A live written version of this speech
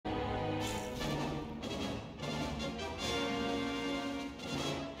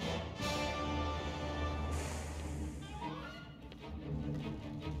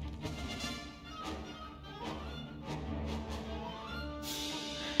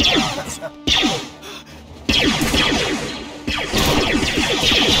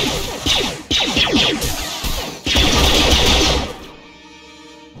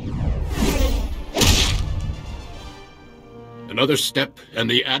Another step, and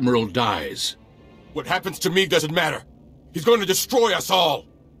the Admiral dies. What happens to me doesn't matter. He's going to destroy us all.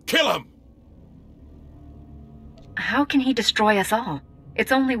 Kill him! How can he destroy us all?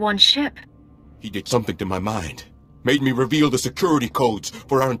 It's only one ship. He did something to my mind. Made me reveal the security codes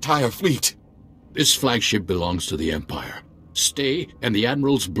for our entire fleet. This flagship belongs to the Empire. Stay, and the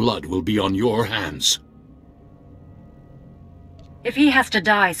Admiral's blood will be on your hands. If he has to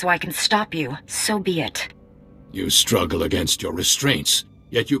die so I can stop you, so be it. You struggle against your restraints,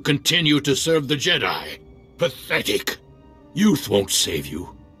 yet you continue to serve the Jedi. Pathetic. Youth won't save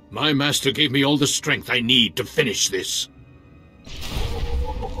you. My master gave me all the strength I need to finish this.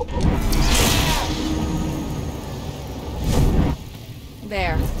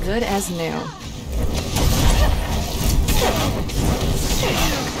 There, good as new.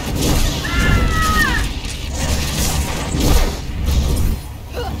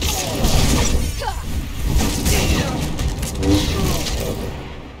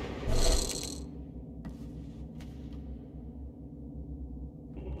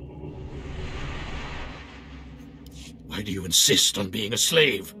 Why do you insist on being a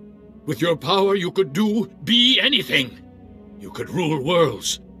slave? With your power, you could be anything. You could rule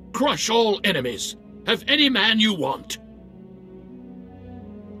worlds, crush all enemies, have any man you want.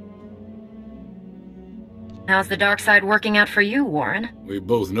 How's the dark side working out for you, Warren? We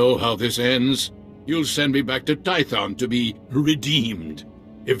both know how this ends. You'll send me back to Tython to be redeemed.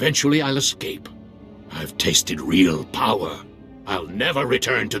 Eventually I'll escape. I've tasted real power. I'll never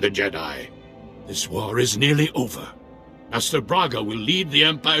return to the Jedi. This war is nearly over. Master Braga will lead the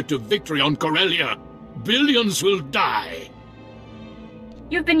Empire to victory on Corellia. Billions will die.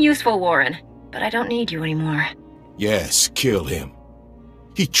 You've been useful, Warren, but I don't need you anymore. Yes, kill him.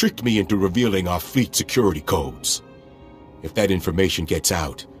 He tricked me into revealing our fleet security codes. If that information gets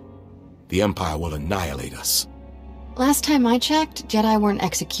out, the Empire will annihilate us. Last time I checked, Jedi weren't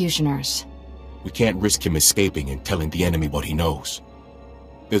executioners. We can't risk him escaping and telling the enemy what he knows.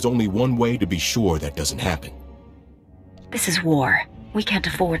 There's only one way to be sure that doesn't happen. This is war. We can't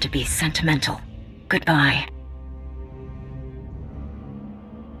afford to be sentimental. Goodbye.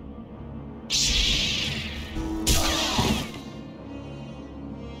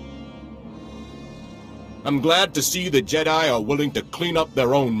 I'm glad to see the Jedi are willing to clean up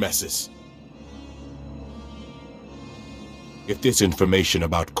their own messes. If this information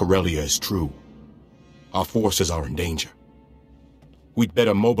about Corellia is true, our forces are in danger. We'd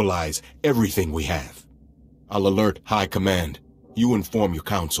better mobilize everything we have. I'll alert High Command. You inform your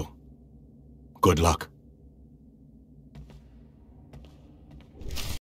council. Good luck.